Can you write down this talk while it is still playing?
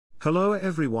Hello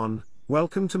everyone,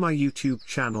 welcome to my YouTube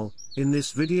channel. In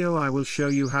this video I will show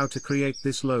you how to create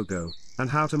this logo, and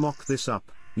how to mock this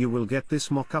up. You will get this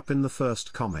mock-up in the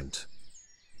first comment.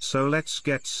 So let's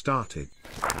get started.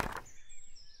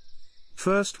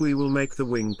 First we will make the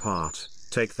wing part.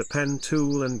 Take the pen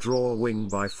tool and draw a wing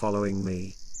by following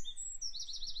me.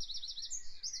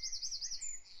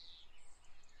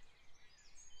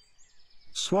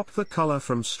 Swap the color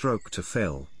from stroke to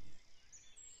fill.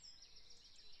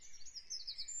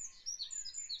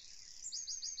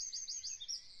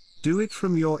 Do it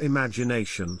from your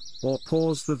imagination, or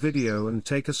pause the video and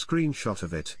take a screenshot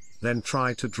of it, then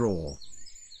try to draw.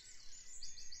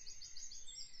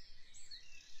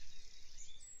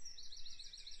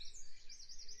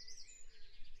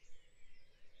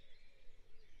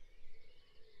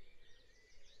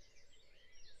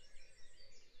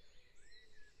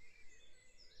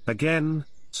 Again,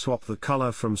 swap the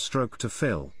color from stroke to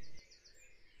fill.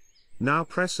 Now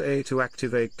press A to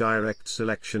activate Direct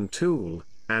Selection tool,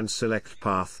 and select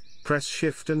Path. Press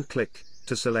Shift and click,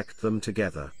 to select them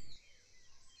together.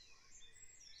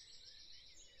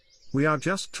 We are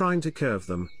just trying to curve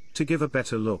them, to give a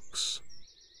better looks.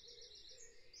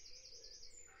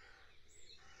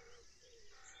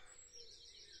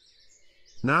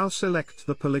 Now select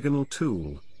the Polygonal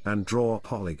tool, and draw a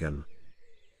polygon.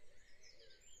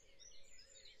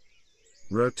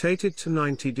 Rotate it to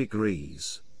 90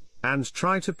 degrees. And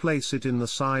try to place it in the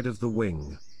side of the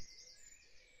wing.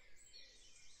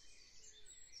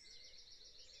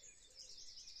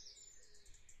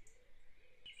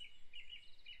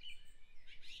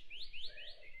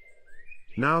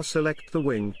 Now select the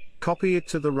wing, copy it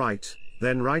to the right,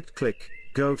 then right-click,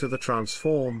 go to the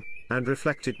Transform, and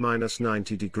reflect it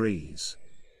 -90 degrees.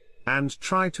 And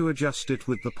try to adjust it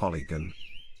with the polygon.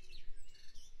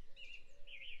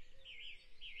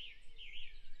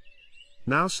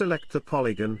 Now select the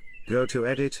polygon, go to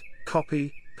Edit,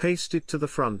 copy, paste it to the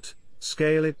front,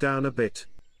 scale it down a bit.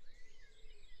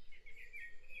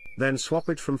 Then swap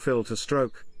it from fill to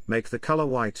stroke, make the color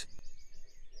white,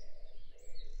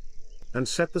 and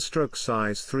set the stroke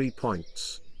size 3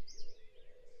 points.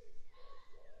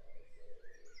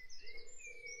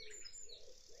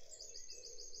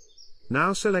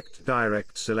 Now select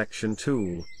Direct Selection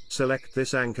tool, select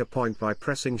this anchor point by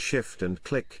pressing Shift and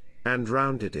click, and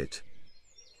rounded it.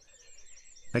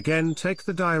 Again take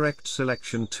the Direct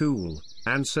Selection tool,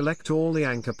 and select all the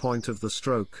anchor point of the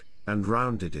stroke, and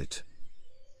rounded it.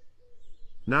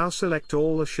 Now select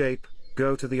all the shape,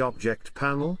 go to the Object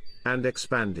panel, and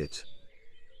expand it.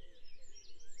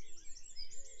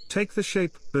 Take the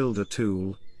Shape Builder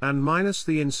tool, and minus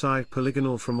the inside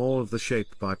polygonal from all of the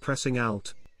shape by pressing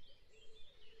Alt.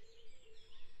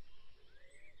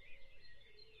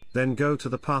 Then go to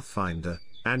the Pathfinder,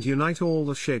 and unite all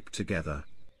the shape together.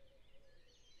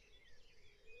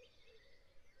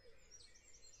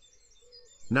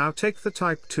 Now take the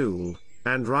Type tool,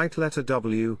 and write letter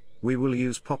W. We will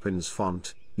use Poppins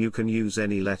font, you can use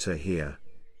any letter here.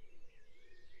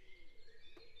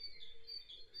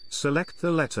 Select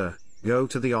the letter, go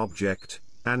to the object,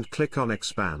 and click on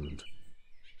Expand.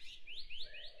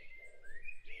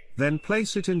 Then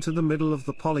place it into the middle of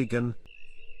the polygon.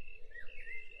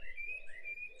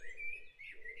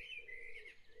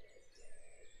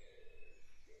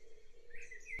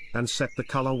 And set the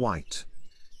color white.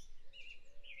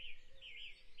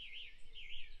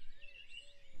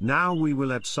 Now we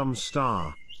will add some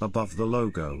star above the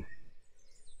logo.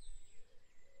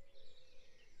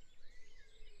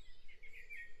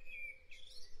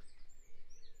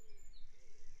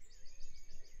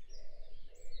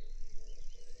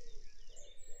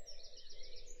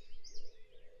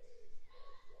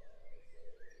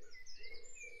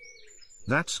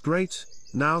 That's great.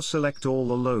 Now select all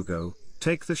the logo,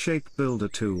 take the Shape Builder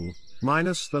tool,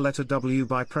 minus the letter W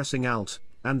by pressing Alt,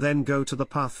 and then go to the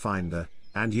Pathfinder,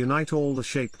 and unite all the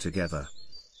shape together.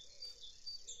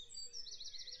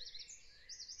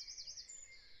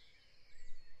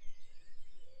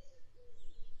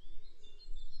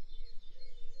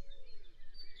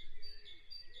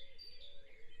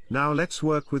 Now let's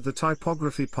work with the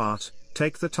typography part.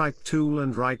 Take the Type tool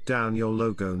and write down your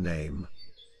logo name.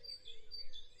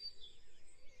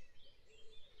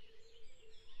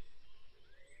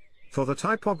 For the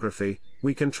typography,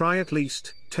 we can try at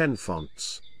least 10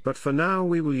 fonts, but for now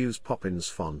we will use Poppins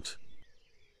font.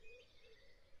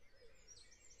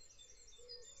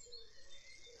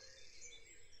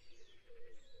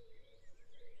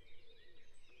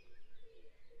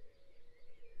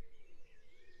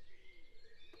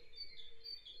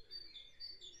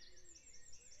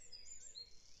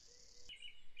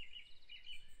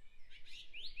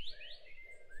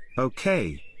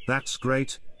 Okay, that's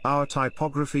great, our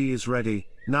typography is ready.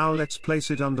 Now let's place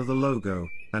it under the logo,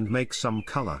 and make some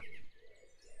color.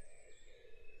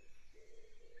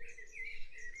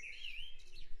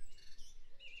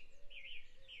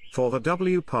 For the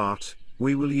W part,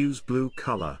 we will use blue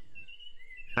color.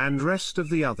 And rest of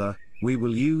the other, we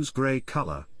will use gray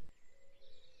color.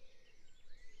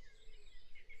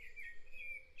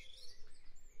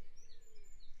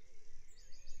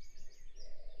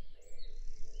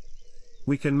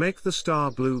 We can make the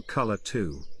star blue color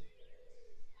too.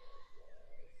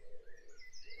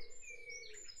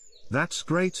 That's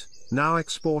great, now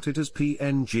export it as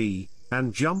PNG,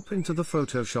 and jump into the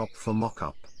Photoshop for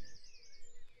mockup.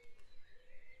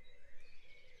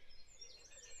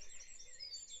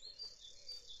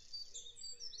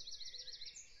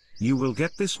 You will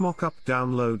get this mockup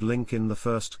download link in the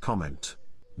first comment.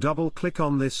 Double-click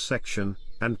on this section,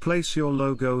 and place your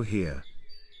logo here.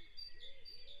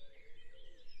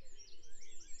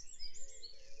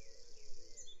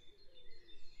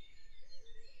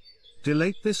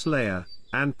 Delete this layer,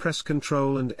 and press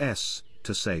Ctrl and S,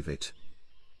 to save it.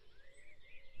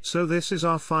 So this is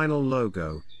our final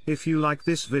logo. If you like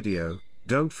this video,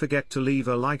 don't forget to leave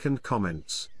a like and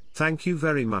comments. Thank you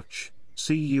very much.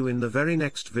 See you in the very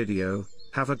next video.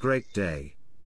 Have a great day.